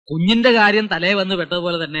കുഞ്ഞിന്റെ കാര്യം തലേ വന്ന്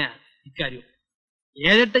പെട്ടതുപോലെ തന്നെയാ ഇക്കാര്യം.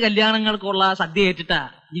 7-8 കല്യാണങ്ങൾക്കുള്ള സദ്യ ഏറ്റിട്ടാ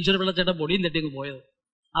ഈശ്വരപിള്ളച്ചേട്ടൻ പൊടിയും തെറ്റിങ്ങ് പോയത്.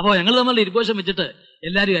 അപ്പോ ഞങ്ങൾ തമ്മിലുള്ള ഇരുപോഷം വെച്ചിട്ട്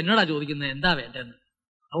എല്ലാരും എന്നോടാ ചോദിക്കുന്നത് എന്താ വേണ്ടെന്ന്.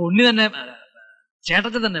 അപ്പൊ ഉണ്ണി തന്നെ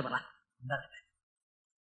ചേട്ടത്തിൽ തന്നെ പറ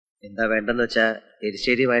എന്താ വേണ്ടെന്ന് വെച്ചാ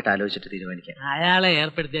എരിശ്ശേരിയുമായിട്ട് ആലോചിച്ചിട്ട് തീരുമാനിക്കാം. അയാളെ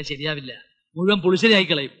ഏർപ്പെടുത്തിയാൽ ശരിയാവില്ല, മുഴുവൻ പുളിശ്ശേരിയായി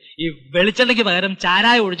കളയും. ഈ വെളിച്ചെണ്ണയ്ക്ക് പകരം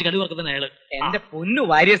ചാരായ ഒഴിച്ച് കടി വറുക്കുന്ന അയാള്. എന്റെ പൊന്നു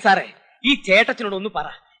വാര്യർ സാറേ, ഈ ചേട്ടച്ചനോട് ഒന്ന് പറ,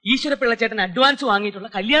 ഈശ്വരപിള്ള ചേട്ടൻ അഡ്വാൻസ് വാങ്ങിയിട്ടുള്ള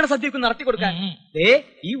കല്യാണ സദ്യക്ക് നടത്തി കൊടുക്കാൻ.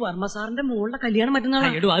 ഈ വർമ്മ സാറിന്റെ മോളുടെ കല്യാണം മറ്റന്നാളാ.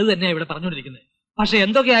 എടോ അത് തന്നെയാ ഇവിടെ പറഞ്ഞുകൊണ്ടിരിക്കുന്നത്. പക്ഷെ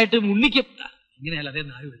എന്തൊക്കെയായിട്ടും ഉണ്ണിക്ക് ഇങ്ങനെയല്ല അതേ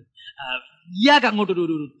നായി വരും. ഇയാൾക്ക്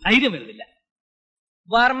അങ്ങോട്ടൊരു ധൈര്യം വരുന്നില്ല.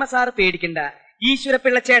 വർമ്മ സാറ് പേടിക്കണ്ട,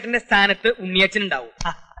 ഈശ്വരപിള്ള ചേട്ടന്റെ സ്ഥാനത്ത് ഉണ്ണിയച്ഛനുണ്ടാവും,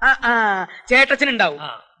 ചേട്ടച്ചനുണ്ടാവും.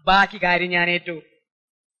 ബാക്കി കാര്യം ഞാൻ ഏറ്റു.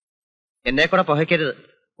 എന്നെ കൂടെ പുകയ്ക്കരുത്.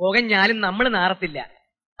 പുകഞ്ഞാലും നമ്മൾ നാറത്തില്ല,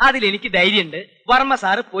 അതിലെനിക്ക് ധൈര്യമുണ്ട്. വർമ്മ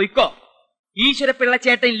സാറ് പോയിക്കോ. ഈശ്വരപിള്ള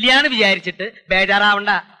ചേട്ടൻ ഇല്ലാന്ന് വിചാരിച്ചിട്ട്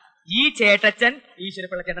ബേജാറാവണ്ട. ഈ ചേട്ടച്ചൻ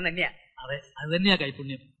ഈശ്വരപിള്ള ചേട്ടൻ തന്നെയാ. അതെ, അത് തന്നെയാ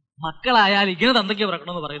കൈപുണ്യം. മക്കളായാൽ ഇങ്ങനെ തന്തയ്ക്ക്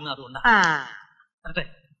പിറക്കണമെന്ന് പറയുന്നത് അതുകൊണ്ടാ.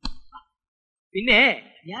 പിന്നെ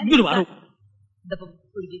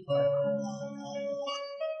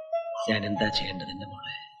ഞാൻ എന്താ ചെയ്യേണ്ടത് എന്റെ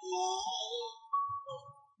മോളെ?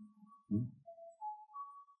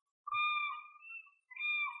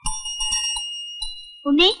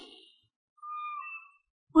 ഉണ്ണി,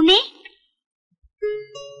 ഉണ്ണി.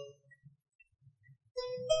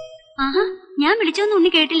 ആഹാ, ഞാൻ വിളിച്ചൊന്നും ഉണ്ണി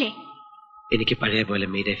കേട്ടില്ലേ? എനിക്ക് പഴയ പോലെ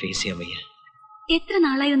മീരെ ഫേസ് ചെയ്യാൻ വയ്യ. എത്ര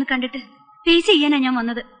നാളായി ഒന്ന് കണ്ടിട്ട്. ഫേസ് ചെയ്യാനാ ഞാൻ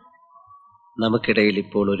വന്നത്. നമുക്കിടയിൽ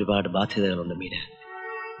ഇപ്പോൾ ഒരുപാട് ബാധ്യതകളുണ്ട് മീര.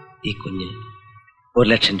 ഈ കുഞ്ഞ്, 1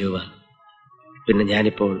 ലക്ഷം രൂപ, പിന്നെ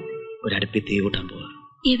ഞാനിപ്പോൾ ഒരടുപ്പിൽ തീ കൂട്ടാൻ പോവാ.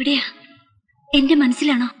 എവിടെയാ? എന്റെ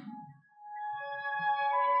മനസ്സിലാണോ?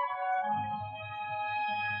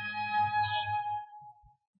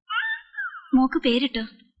 മോക്ക് പേരിട്ടോ?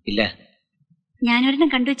 ഇല്ല. ഞാനൊരെണ്ണം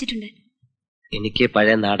കണ്ടുവച്ചിട്ടുണ്ട്. എനിക്ക്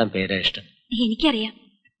പഴയ നാടൻ പേരാ ഇഷ്ടം. എനിക്കറിയാം.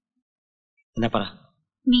 എന്നാ പറ.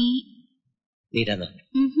 മീരാന്ന്?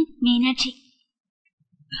 മീനാക്ഷി.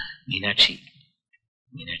 മീനാക്ഷി,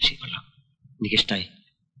 മീനാക്ഷി കൊള്ളാം, എനിക്കിഷ്ടായി.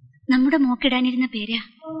 നമ്മുടെ മോക്കിടാനിരുന്ന പേരാ.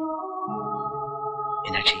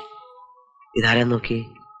 മീനാക്ഷി, ഇതാരാ നോക്കി?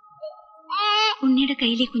 ഉണ്ണിയുടെ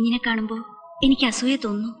കയ്യിലെ കുഞ്ഞിനെ കാണുമ്പോ എനിക്ക് അസൂയ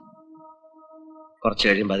തോന്നുന്നു. കുറച്ചു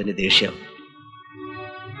കഴിയുമ്പോ അതിന് ദേഷ്യം.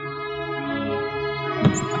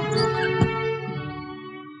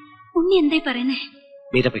 ഉണ്ണി എന്തായി പറയുന്നേ?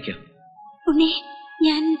 മീരപ്പയ്ക്കോ? ഉണ്ണി,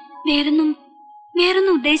 ഞാൻ വേറൊന്നും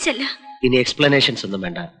ഉദ്ദേശിച്ചല്ല. ഇനി എക്സ്പ്ലനേഷൻസ് ഒന്നും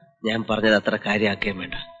വേണ്ട. ഞാൻ പറഞ്ഞത് അത്ര കാര്യമാക്കുകയും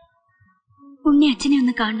വേണ്ട. ഉണ്ണി അച്ഛനെ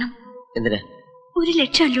ഒന്ന് കാണണം. എന്തിനാ? 1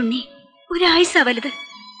 ലക്ഷം അല്ല ഉണ്ണി, 1 ആയുസ്സാ വലുത്.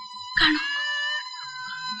 കാണാം.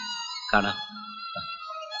 കാണാം.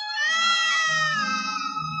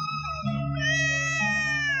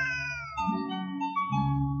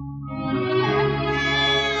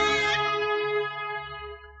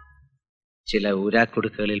 ചില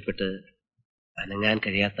ഊരാക്കുടുക്കുകളിൽപ്പെട്ട് അനങ്ങാൻ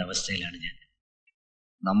കഴിയാത്ത അവസ്ഥയിലാണ് ഞാൻ.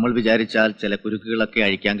 നമ്മൾ വിചാരിച്ചാൽ ചില കുരുക്കുകളൊക്കെ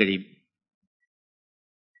അഴിക്കാൻ കഴിയും.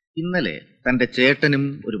 ഇന്നലെ തന്റെ ചേട്ടനും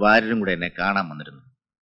ഒരു ഭാര്യരും കൂടെ എന്നെ കാണാൻ വന്നിരുന്നു.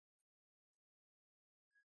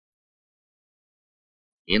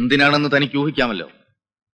 എന്തിനാണെന്ന് തനിക്ക് ഊഹിക്കാമല്ലോ.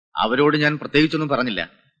 അവരോട് ഞാൻ പ്രത്യേകിച്ചൊന്നും പറഞ്ഞില്ല.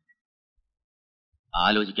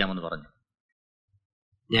 ആലോചിക്കാമെന്ന് പറഞ്ഞു.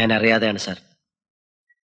 ഞാൻ അറിയാതെയാണ് സാർ.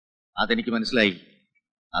 അതെനിക്ക് മനസ്സിലായി.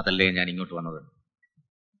 അതല്ലേ ഞാൻ ഇങ്ങോട്ട് വന്നത്.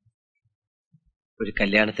 ഒരു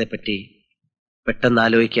കല്യാണത്തെ പറ്റി പെട്ടെന്ന്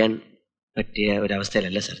ആലോചിക്കാൻ പറ്റിയ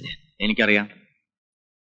ഒരവസ്ഥയിലല്ല സാർ ഞാൻ. എനിക്കറിയാം.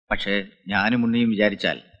 പക്ഷേ ഞാനും ഉണ്ണിയും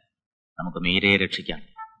വിചാരിച്ചാൽ നമുക്ക് മീരയെ രക്ഷിക്കാം.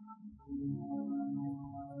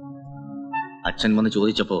 അച്ഛൻ വന്ന്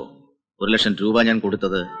ചോദിച്ചപ്പോ 1 ലക്ഷം രൂപ ഞാൻ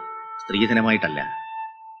കൊടുത്തത് സ്ത്രീധനമായിട്ടല്ല,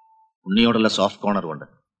 ഉണ്ണിയോടുള്ള സോഫ്റ്റ് കോർണർ കൊണ്ട്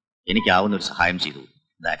എനിക്കാവുന്ന ഒരു സഹായം ചെയ്തു.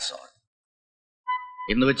 That's all.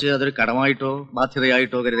 എന്ന് വെച്ച് അതൊരു കടമായിട്ടോ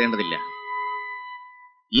ബാധ്യതയായിട്ടോ കരുതേണ്ടതില്ല.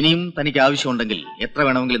 ഇനിയും തനിക്ക് ആവശ്യമുണ്ടെങ്കിൽ എത്ര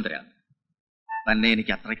വേണമെങ്കിലും തരാം. തന്നെ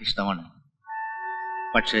എനിക്ക് അത്രയ്ക്ക് ഇഷ്ടമാണ്.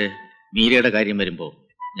 പക്ഷേ മീരയുടെ കാര്യം വരുമ്പോ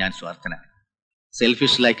ഞാൻ സ്വാർത്ഥനാണ്.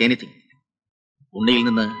 Selfish like anything. ഉണ്ണിയിൽ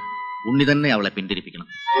നിന്ന് ഉണ്ണി തന്നെ അവളെ പിന്തിരിപ്പിക്കണം.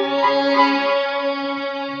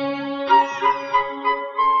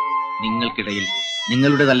 നിങ്ങൾക്കിടയിൽ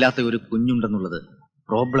നിങ്ങളുടേതല്ലാത്ത ഒരു കുഞ്ഞുണ്ടെന്നുള്ളത്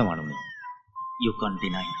പ്രോബ്ലമാണ് ഉണ്ണി. You can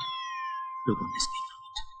deny it. You can ഡിസ്പീക്ക്.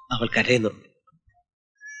 അവൾ കരയുന്നു.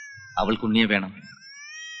 അവൾക്ക് ഉണ്ണിയെ വേണം.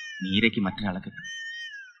 മീരയ്ക്ക് മറ്റൊരാളെ കിട്ടും.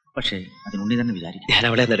 പക്ഷേ അതിന് ഉണ്ണി തന്നെ വിചാരിക്കും. ഞാൻ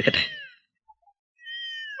അവളെ ഒന്ന് എടുക്കട്ടെ.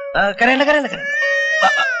 കരയണ്ട കരയണ്ട കരയണ്ട.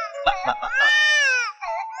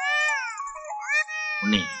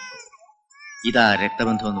 ഉണ്ണി, ഇതാ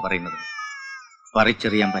രക്തബന്ധം എന്ന് പറയുന്നത്.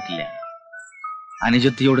 പറിച്ചെറിയാൻ പറ്റില്ല.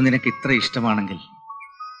 അനുജത്തിയോട് നിനക്ക് ഇത്ര ഇഷ്ടമാണെങ്കിൽ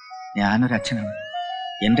ഞാനൊരച്ഛനാണ്.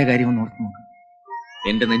 എന്റെ കാര്യം ഒന്ന് ഓർത്തു നോക്ക്.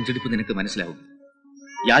 എന്റെ നെഞ്ചെടുപ്പ് നിനക്ക് മനസ്സിലാവും.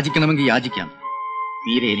 യാചിക്കണമെങ്കിൽ യാചിക്കാം.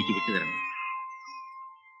 മീരെ എനിക്ക് വിട്ടുതരണം.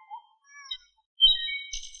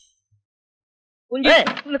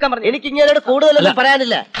 എനിക്ക് ഇങ്ങനെ കൂടുതലൊന്നും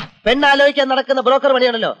പറയാനില്ല. പെണ്ണാലോചിക്കാൻ നടക്കുന്ന ബ്രോക്കർ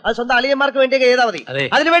പണിയാണല്ലോ, അത് സ്വന്തം അളിയന്മാർക്ക് വേണ്ടി ചെയ്താൽ മതി.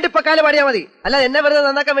 അതിനുവേണ്ടി ഇപ്പൊ കാലം പാടിയാൽ മതി. അല്ല എന്നെ വെറുതെ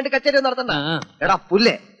നന്നാക്കാൻ വേണ്ടി കച്ചേരി നടത്തണ്ട. എടാ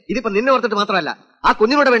പുല്ലേ, ഇതിപ്പോ നിന്നെ ഓർത്തിട്ട് മാത്രമല്ല, ആ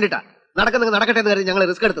കുഞ്ഞിനോട് വേണ്ടിട്ടാ നടക്കുന്നത് നടക്കട്ടെ എന്ന് കരുതി ഞങ്ങൾ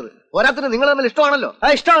റിസ്ക് എടുത്തത്. ഓരോരുത്തരും നിങ്ങൾ തമ്മിൽ ഇഷ്ടമാണല്ലോ.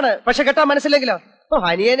 ഇഷ്ടമാണ്, പക്ഷെ കെട്ടാൻ മനസ്സിലെങ്കിലോ?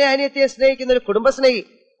 അനിയനെ അനിയത്തിയെ സ്നേഹിക്കുന്ന ഒരു കുടുംബ സ്നേഹി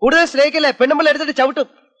കൂടുതൽ സ്നേഹിക്കില്ലേ? പെണ്ണുമ്പോൾ എടുത്തിട്ട് ചവിട്ടും.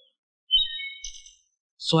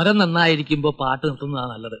 സ്വരം നന്നായിരിക്കുമ്പോ പാട്ട്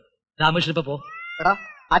നിർത്തുന്നതാണ് നല്ലത്. രാമകൃഷ്ണൻ ഇപ്പൊ പോ. എടാ,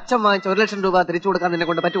 അച്ഛൻ വാങ്ങിച്ച 1 ലക്ഷം രൂപ തിരിച്ചു കൊടുക്കാൻ നിന്നെ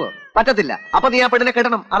കൊണ്ട് പറ്റുമോ? പറ്റത്തില്ല. അപ്പൊ നീ ആ പെണ്ണിനെ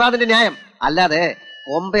കെട്ടണം. അതാ അതിന്റെ ന്യായം. അല്ലാതെ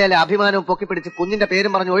ഒമ്പയിലെ അഭിമാനവും പൊക്കിപ്പിടിച്ച് കുഞ്ഞിന്റെ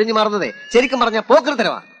പേരും പറഞ്ഞ് ഒഴിഞ്ഞു മാറുന്നതേ ശരിക്കും പറഞ്ഞ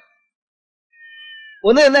പോക്കൃത്തരവാ.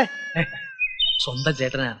 ഒന്ന് തന്നെ സ്വന്തം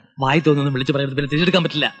ചേട്ടനാ, വായി തോന്നുന്നു വിളിച്ചു പറയുന്നത് പിന്നെ തിരിച്ചെടുക്കാൻ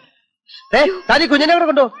പറ്റില്ല. താനീ കുഞ്ഞിനെ കൂടെ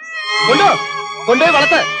കൊണ്ടുപോയി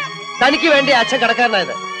വളർത്ത്. തനിക്ക് വേണ്ടി അച്ഛൻ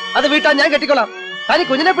കടക്കാരനായത്, അത് വീട്ടാൻ ഞാൻ കെട്ടിക്കൊള്ളാം. താനീ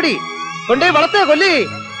കുഞ്ഞിനെ പിടി, കൊണ്ടുപോയി വളർത്ത്. കൊല്ലി,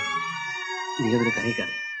 നീ അതിന്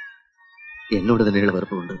കരയിക്കാതെ. എന്നോട് തന്നെയുള്ള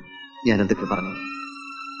വെറുപ്പുണ്ട്. ഞാൻ എന്തൊക്കെ പറഞ്ഞു.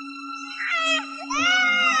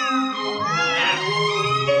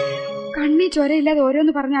 കണ്ണി ചോരയില്ലാതെ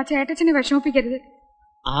ഓരോന്ന് പറഞ്ഞ ആ ചേട്ടച്ചനെ വിഷമിപ്പിക്കരുത്.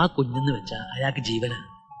 ആ കുഞ്ഞെന്ന് വെച്ചാ അയാൾക്ക് ജീവന.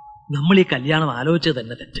 നമ്മൾ ഈ കല്യാണം ആലോചിച്ചത്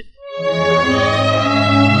തന്നെ തെറ്റ്.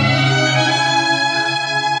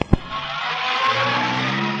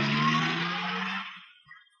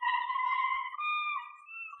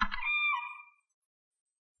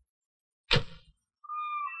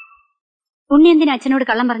 ഉണ്ണി എന്തിനാ അച്ഛനോട്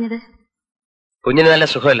കള്ളം പറഞ്ഞത്? കുഞ്ഞിന് നല്ല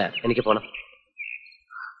സുഖമല്ല, എനിക്ക് പോണം.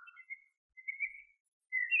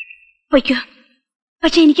 പൊയ്ക്കോ.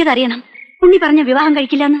 പക്ഷെ എനിക്കതറിയണം, ഉണ്ണി പറഞ്ഞ വിവാഹം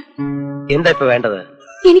കഴിക്കില്ലെന്ന്. എന്താ ഇപ്പൊ വേണ്ടത്?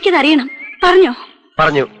 എനിക്കതറിയണം. പറഞ്ഞോ?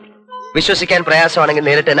 പറഞ്ഞു. വിശ്വസിക്കാൻ പ്രയാസമാണെങ്കിൽ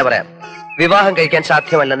നേരിട്ട് തന്നെ പറയാം. വിവാഹം കഴിക്കാൻ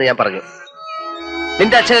സാധ്യമല്ലെന്ന് ഞാൻ പറഞ്ഞു.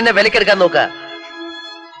 നിന്റെ അച്ഛൻ എന്നെ വിലക്കെടുക്കാൻ നോക്ക.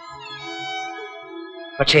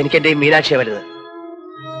 പക്ഷെ എനിക്ക് എന്റെ ഈ മീനാക്ഷിയെ വലുത്.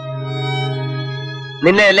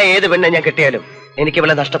 നിന്നെ അല്ല ഏത് പെണ്ണെ ഞാൻ കിട്ടിയാലും എനിക്ക്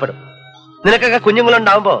ഇവളെ നഷ്ടപ്പെടും. നിനക്കൊക്കെ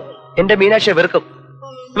കുഞ്ഞുങ്ങളുണ്ടാവുമ്പോ എന്റെ മീനാക്ഷിയെ വെറുക്കും.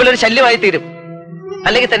 ഇവളൊരു ശല്യമായി തീരും.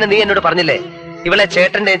 അല്ലെങ്കിൽ തന്നെ നീ എന്നോട് പറഞ്ഞില്ലേ ഇവളെ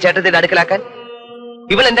ചേട്ടന്റെയും ചേട്ടത്തിന്റെ അടുക്കലാക്കാൻ?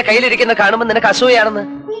 ഇവൾ എന്റെ കയ്യിലിരിക്കുന്ന കാണുമ്പോൾ നിനക്ക് അസൂയാണെന്ന്.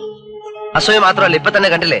 അസൂയ മാത്രമല്ല, ഇപ്പൊ തന്നെ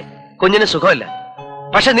കണ്ടില്ലേ കുഞ്ഞിന് സുഖമില്ല.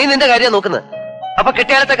 പക്ഷെ നീ നിന്റെ കാര്യം നോക്കുന്നത്. അപ്പൊ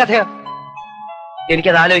കെട്ടിയാലത്തെ കഥയോ?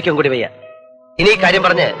 എനിക്കത് ആലോചിക്കാൻ കൂടി വയ്യ. ഇനി ഈ കാര്യം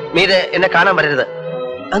പറഞ്ഞ് മീര എന്നെ കാണാൻ വരരുത്.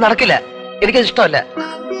 അത് നടക്കില്ല, എനിക്കത് ഇഷ്ടമല്ല.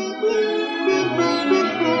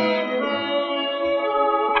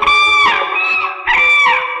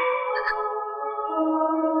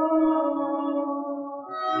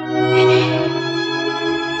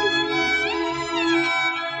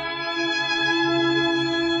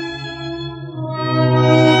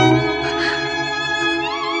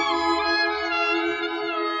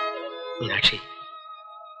 മീനാക്ഷി,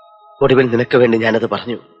 ഒടുവിൽ നിനക്ക് വേണ്ടി ഞാനത്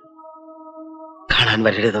പറഞ്ഞു. കാണാൻ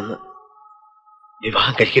വരരുതെന്ന്,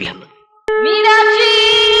 വിവാഹം കഴിക്കില്ലെന്ന്.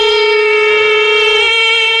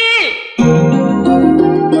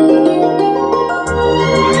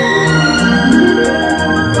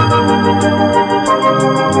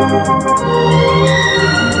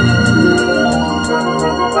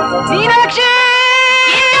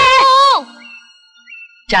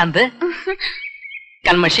 ചാന്ത്,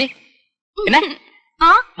 കൺമഷി, പിന്നെ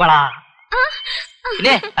വളാ,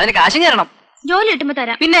 പിന്നെ അതിന് കാശും കയറണം. ജോലി കിട്ടുമ്പോ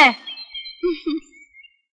തരാം. പിന്നെ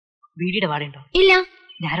വീടിയുടെ വാടയുണ്ടോ? ഇല്ല.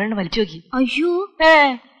 ഞാനൊന്ന് വലിച്ചു നോക്കി. അയ്യോ,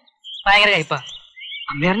 ഭയങ്കര കയ്പാ.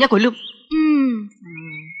 അമ്മ അറിഞ്ഞാ കൊല്ലും.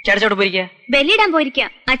 ചേട്ടച്ചോട്ട് പോയിരിക്ക? ബലിയിടാൻ പോയിരിക്ക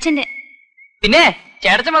അച്ഛന്റെ. പിന്നെ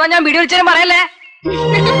ചേട്ടച്ചൻ പറഞ്ഞാ ഞാൻ വീഡിയോ വിളിച്ചാലും പറയല്ലേ.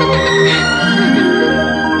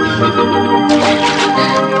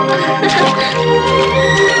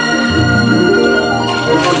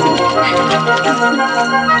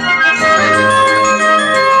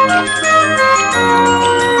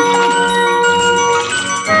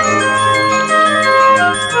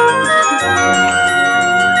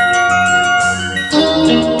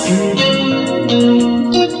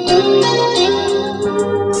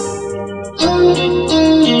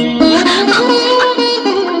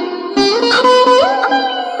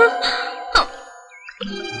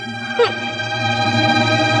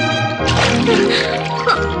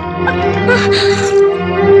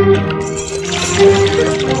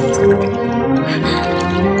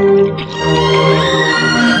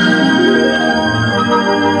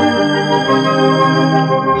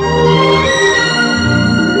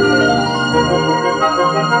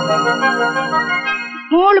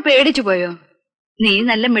 മോള് പേടിച്ചു പോയോ? നീ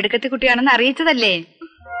നല്ല മിടുക്കത്തി കുട്ടിയാണെന്ന് അറിയിച്ചതല്ലേ?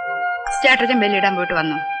 ചേട്ടച്ചൻ ബലിയിടാൻ പോയിട്ട്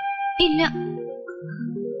വന്നു? ഇല്ല.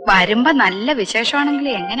 വരുമ്പോ നല്ല വിശേഷമാണെങ്കിൽ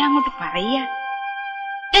എങ്ങനെ അങ്ങോട്ട് പറയാ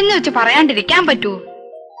എന്ന് വെച്ച് പറയാണ്ടിരിക്കാൻ പറ്റൂ?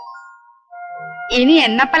 ഇനി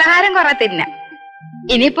എണ്ണ പലഹാരം കുറെ തിന്ന.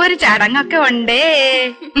 ഇനിയിപ്പോ ഒരു ചടങ്ങൊക്കെ ഉണ്ടേ.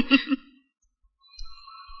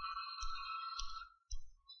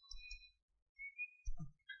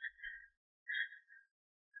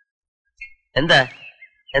 എന്താ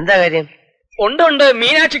എന്താ കാര്യം? ഉണ്ട്,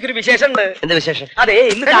 മീനാക്ഷിക്കൊരു വിശേഷം ഉണ്ട്. എന്താ വിശേഷം? അതെ,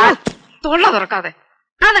 ഇന്ന് തൊള്ള തുറക്കാതെ,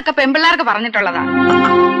 അതൊക്കെ പെമ്പിള്ളേർക്ക് പറഞ്ഞിട്ടുള്ളതാ.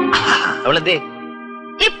 അവളെന്തേ?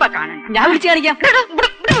 ഇപ്പൊ കാണണ്ട, ഞാൻ വിളിച്ചു കാണിക്കാം.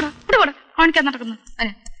 കാണിക്കാൻ നടക്കുന്നു.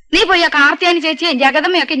 നീ പോയി ആ കാർത്തിയാനി ചേച്ചിയും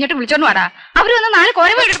ജഗതമ്മയൊക്കെ ഇങ്ങോട്ട് വിളിച്ചോണ്ട് വാടാ. അവര് വന്ന് 4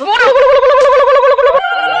 കോര വീട്.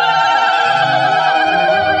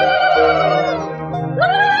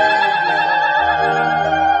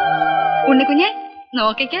 ഉണ്ണിക്കുഞ്ഞെ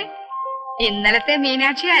നോക്കിക്കേ, ഇന്നലത്തെ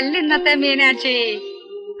മീനാക്ഷി അല്ല ഇന്നത്തെ മീനാക്ഷി.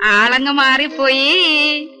 ആളങ്ങ് മാറിപ്പോയി.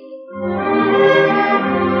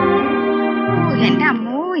 എന്റെ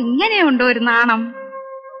അമ്മോ, ഇങ്ങനെയുണ്ടോ ഒരു നാണം?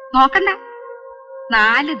 നോക്കണ്ട,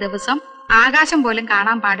 4 ദിവസം ആകാശം പോലും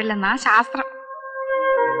കാണാൻ പാടില്ലെന്നാ ശാസ്ത്രം.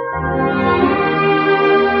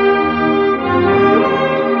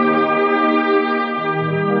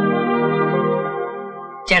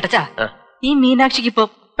 ചേട്ടച്ചാ, ഈ മീനാക്ഷിക്ക് ഇപ്പൊ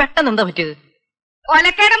പെട്ടെന്ന് എന്താ പറ്റിയത്?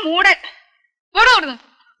 ഒലക്കയുടെ മൂട്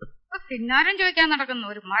പിന്നാരം ചോദിക്കാൻ നടക്കുന്നു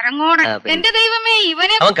ഒരു മരങ്ങോട്. എന്റെ ദൈവമേ,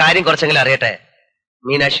 ഇവനെ അവൻ കാര്യം കുറച്ചെങ്കിലും അറിയട്ടെ.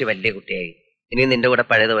 മീനാക്ഷി വലിയ കുട്ടിയായി. ഇനി നിന്റെ കൂടെ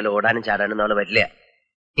പഴയതുപോലെ ഓടാനും ചാടാനും അവള് വരില്ല.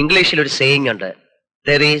 ഇംഗ്ലീഷിൽ ഒരു സേയിങ് ഉണ്ട്,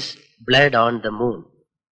 there is blood on the moon.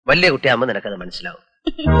 വലിയ കുട്ടിയാകുമ്പോ നിനക്കത് മനസ്സിലാവും.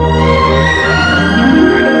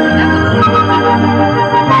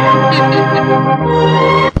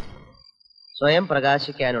 സ്വയം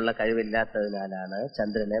പ്രകാശിക്കാനുള്ള കഴിവില്ലാത്തതിനാലാണ്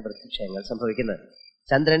ചന്ദ്രന് വൃത്തിക്ഷയങ്ങൾ സംഭവിക്കുന്നത്.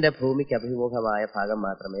 ചന്ദ്രന്റെ ഭൂമിക്ക് അഭിമുഖമായ ഭാഗം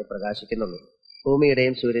മാത്രമേ പ്രകാശിക്കുന്നുള്ളൂ.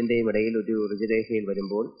 ഭൂമിയുടെയും സൂര്യന്റെയും ഇടയിൽ ഒരു ഋജുരേഖയിൽ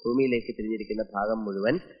വരുമ്പോൾ ഭൂമിയിലേക്ക് തിരിഞ്ഞിരിക്കുന്ന ഭാഗം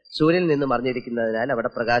മുഴുവൻ സൂര്യനിൽ നിന്ന് മറിഞ്ഞിരിക്കുന്നതിനാൽ അവിടെ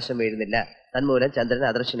പ്രകാശം വീഴുന്നില്ല. തന്മൂലം ചന്ദ്രൻ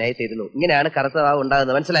അദൃശ്യനായി തീരുന്നു. ഇങ്ങനെയാണ് കറുത്ത ഭാവം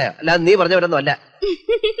ഉണ്ടാകുന്നത്. മനസ്സിലായോ? അല്ലാതെ നീ പറഞ്ഞവരൊന്നും അല്ല.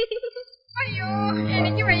 അയ്യോ,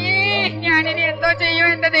 എനിക്ക് വയ്യേ. ഞാനിനി എന്തോ ചെയ്യും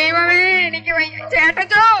എന്റെ ദൈവമേ, എനിക്ക് വയ്യ.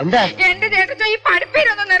 ചേട്ടച്ചോ, എന്റെ ചേട്ടച്ചോ, ഈ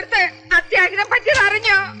പഠിപ്പീരൊന്ന് നിർത്ത്. അത്യാഹിതം പറ്റിയത്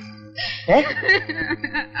അറിഞ്ഞോ?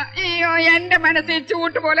 അയ്യോ, എന്റെ മനസ്സിൽ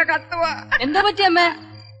ചൂട്ട് പോലെ കത്തുവാ. എന്താ പറ്റിയമ്മേ?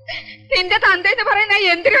 നിന്റെ തന്തേന്ന് പറയുന്ന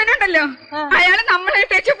യന്ത്രനുണ്ടല്ലോ, അയാള് നമ്മളെ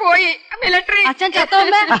ഇട്ടേച്ച് പോയി. മിലിറ്ററി. അച്ഛൻ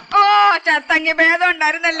ചത്തോമ്മേ? ഓ, ചത്തങ്ങി ഭേദം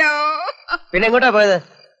ഉണ്ടായിരുന്നല്ലോ. പിന്നെ എങ്ങോട്ടാ പോയത്?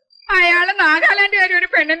 അയാള് നാഗാലാൻഡുകാരി ഒരു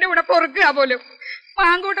പെണ്ണിന്റെ കൂടെ പൊറുക്കുക പോലും.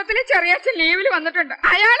 മാങ്കൂട്ടത്തില് ചെറിയച്ഛൻ ലീവില് വന്നിട്ടുണ്ട്.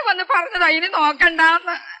 അയാൾ വന്ന് പറഞ്ഞതാ ഇനി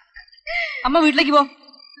നോക്കണ്ടെന്ന്. അമ്മ വീട്ടിലേക്ക് പോ,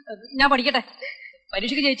 ഞാൻ പഠിക്കട്ടെ.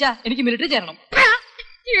 പരീക്ഷയ്ക്ക് ജയിച്ചാ എനിക്ക് മിലിറ്ററി ചേരണം.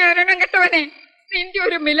 ചേരണം കെട്ടവനെ, നിന്റെ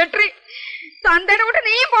ഒരു മിലിറ്ററി. തന്തയുടെ കൂടെ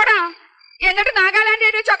നീയും പോടാ. എന്നിട്ട് നാഗാലാൻഡ്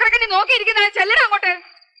ഒരു ചക്രക്കണ്ണി നോക്കിയിരിക്കുന്ന ചെല്ലടാ അങ്ങോട്ട്.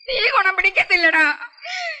 നീ ഗുണം പിടിക്കത്തില്ലടാ.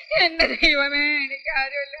 എന്റെ ദൈവമേ, എനിക്ക്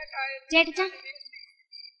ആരുമില്ല. ചേട്ടാ,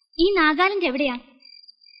 ഈ നാഗാലാൻഡ് എവിടെയാ?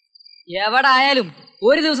 എവിടെ ആയാലും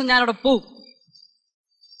ഒരു ദിവസം ഞാനവിടെ പോവും.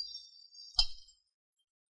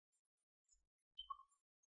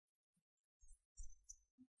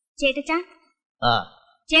 ചേട്ടച്ചാ, ആ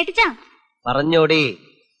ചേട്ടച്ചാ, പറഞ്ഞോടി.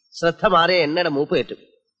 ശ്രദ്ധ മാറിയ എണ്ണയുടെ മൂപ്പ് കയറ്റും.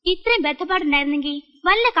 ഇത്രയും ബന്ധപ്പാടുണ്ടായിരുന്നെങ്കിൽ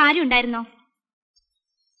വല്ല കാര്യം ഉണ്ടായിരുന്നോ?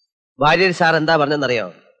 വാര്യർ സാർ എന്താ പറഞ്ഞെന്നറിയോ?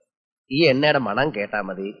 ഈ എണ്ണയുടെ മണം കേട്ടാ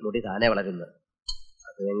മതി മുടി താനെ വളരുന്നു.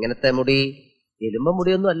 അത് എങ്ങനത്തെ മുടി? എലുമ്പ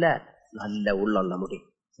മുടിയൊന്നും അല്ല, നല്ല ഉള്ളുള്ള മുടി.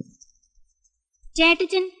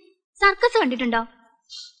 ചേട്ടച്ചൻ സർക്കസ് കണ്ടിട്ടുണ്ടോ?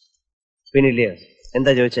 പിന്നില്ലയോ?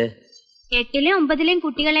 എന്താ ചോദിച്ചേ? 8ലെയും 9ലെയും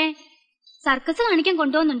കുട്ടികളെ സർക്കസ് കാണിക്കാൻ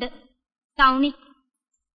കൊണ്ടുപോകുന്നുണ്ട് ടൗണിൽ.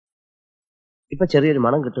 ഇപ്പൊ ചെറിയൊരു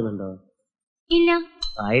മണം കിട്ടുന്നുണ്ടോ? ഇല്ല,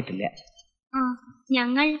 ആയിട്ടില്ല.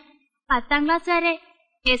 ഞങ്ങൾ 10ാം ക്ലാസ് വരെ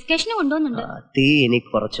എസ്കേഷന് കൊണ്ടുപോകുന്നുണ്ട്. തീ ഇനി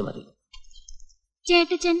കുറച്ച് മതി.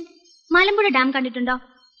 ചേട്ടച്ചൻ മലമ്പുഴ ഡാം കണ്ടിട്ടുണ്ടോ?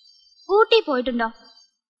 ഊട്ടി പോയിട്ടുണ്ടോ?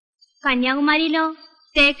 കന്യാകുമാരിയിലോ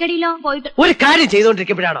തേക്കടിയിലോ പോയിട്ട്? ഒരു കാര്യം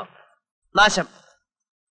ചെയ്തുകൊണ്ടിരിക്കുമ്പോഴാണോ നാശം?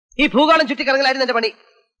 ഈ ഭൂഗോളം ചുറ്റിക്കറങ്ങലായിരുന്നു എന്റെ പണി.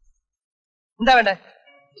 എന്താ വേണ്ടേ?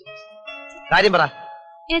 കാര്യം പറ.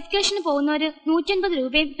 എസ്കേഷന് പോകുന്നവര് 150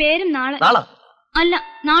 രൂപയും പേരും നാളെ അല്ല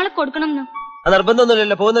നാളെ കൊടുക്കണം.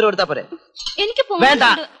 നിർബന്ധമൊന്നുമില്ലല്ലോ, പോകുന്നവര് കൊടുത്താ പോരെ? എനിക്ക് വേണ്ട.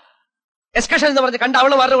 എസ്കർഷൻ എന്ന് പറഞ്ഞ് കണ്ട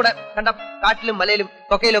അവള് മാറുടെ കൂടെ കണ്ട കാട്ടിലും മലയിലും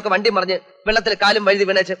കൊക്കയിലും ഒക്കെ വണ്ടി മറിഞ്ഞ് വെള്ളത്തിൽ കാലും വഴുതി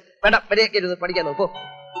വീണേച്ച് വേണ്ട വരെയൊക്കെ പഠിക്കാൻ നോക്കൂ.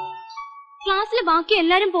 ക്ലാസ്സിൽ ബാക്കി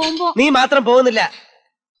എല്ലാരും പോകുമ്പോ നീ മാത്രം പോകുന്നില്ല.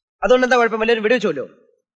 അതുകൊണ്ട് എന്താ കുഴപ്പം? എല്ലാവരും വിടുവെച്ചോല്ലോ.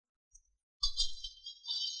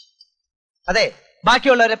 അതെ,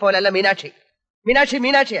 ബാക്കിയുള്ളവരെ പോലെ അല്ല മീനാക്ഷി.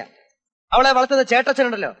 മീനാക്ഷിയാ. അവളെ വളർത്തുന്ന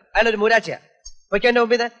ചേട്ടച്ചനുണ്ടല്ലോ, അയാളൊരു മൂരാച്ചിയാ. പൊയ്ക്കോ എന്റെ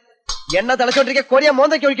മുമ്പിൽ എണ്ണ തിളച്ചോണ്ടിരിക്കുക. കൊറിയ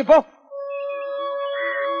മോന്തയ്ക്ക് ഒഴിക്കിപ്പോ.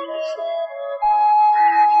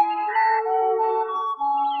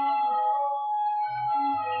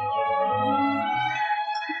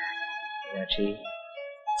 മീനാക്ഷി,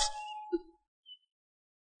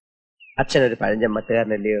 അച്ഛനൊരു പഴഞ്ചൻ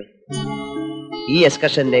മട്ടുകാരനല്ലയോ? ഈ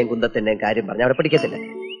എസ്കർഷന്റെയും കുന്തത്തിന്റെയും കാര്യം പറഞ്ഞ അവിടെ പിടിക്കത്തില്ല.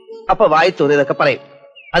 അപ്പൊ വായി തോന്നിയതൊക്കെ പറയും.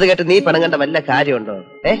 അത് കേട്ട് നീ പണങ്ങേണ്ട വല്ല കാര്യമുണ്ടോ?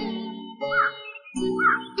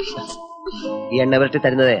 ഈ എണ്ണ വരട്ടി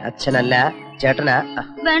തരുന്നത് അച്ഛനല്ല ചേട്ടനാ.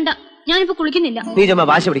 വേണ്ട, ഞാനിപ്പോ കുളിക്കുന്നില്ല. നീ ചുമ്മാ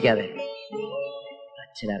വാശി പിടിക്കാതെ.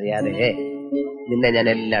 അച്ഛനറിയാതെ നിന്നെ ഞാൻ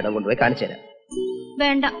എല്ലായിടം കൊണ്ടുപോയി കാണിച്ചു തരാം.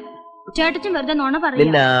 വേണ്ട, ചേട്ടച്ചൻ വെറുതെ നുണ പറയും.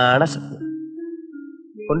 നിന്നാണ് സത്യം.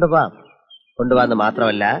 കൊണ്ടുപോവാന്ന്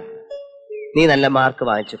മാത്രമല്ല, നീ നല്ല മാർക്ക്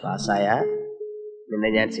വാങ്ങിച്ചു പാസ്സായ നിന്നെ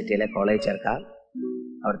ഞാൻ സിറ്റിയിലെ കോളേജ് ചേർക്കാം.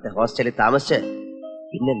 അവിടുത്തെ ഹോസ്റ്റലിൽ താമസിച്ച്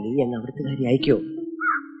പിന്നെ നീ അങ്ങ് അവിടുത്തെ കാര്യം അയക്കോ?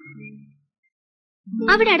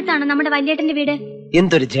 അവിടെ അടുത്താണ് നമ്മുടെ വല്യേട്ടന്റെ വീട്.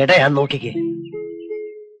 എന്തൊരു ജഡയാന്ന് നോക്കിക്കേ.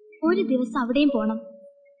 ഒരു ദിവസം അവിടെയും പോണം.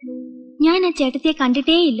 ഞാൻ ആ ചേട്ടത്തെ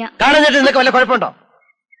കണ്ടിട്ടേ ഇല്ല. കാണുന്നിട്ട് നിനക്ക് വല്ല കുഴപ്പമുണ്ടോ?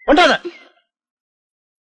 ഉണ്ടോ?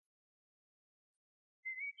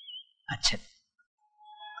 അച്ഛൻ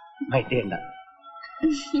മൈറ്റേണ്ട,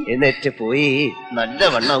 എന്നിട്ട് പോയി നല്ല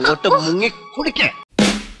വണ്ണം അങ്ങോട്ട് മുങ്ങി കുടിക്കേ.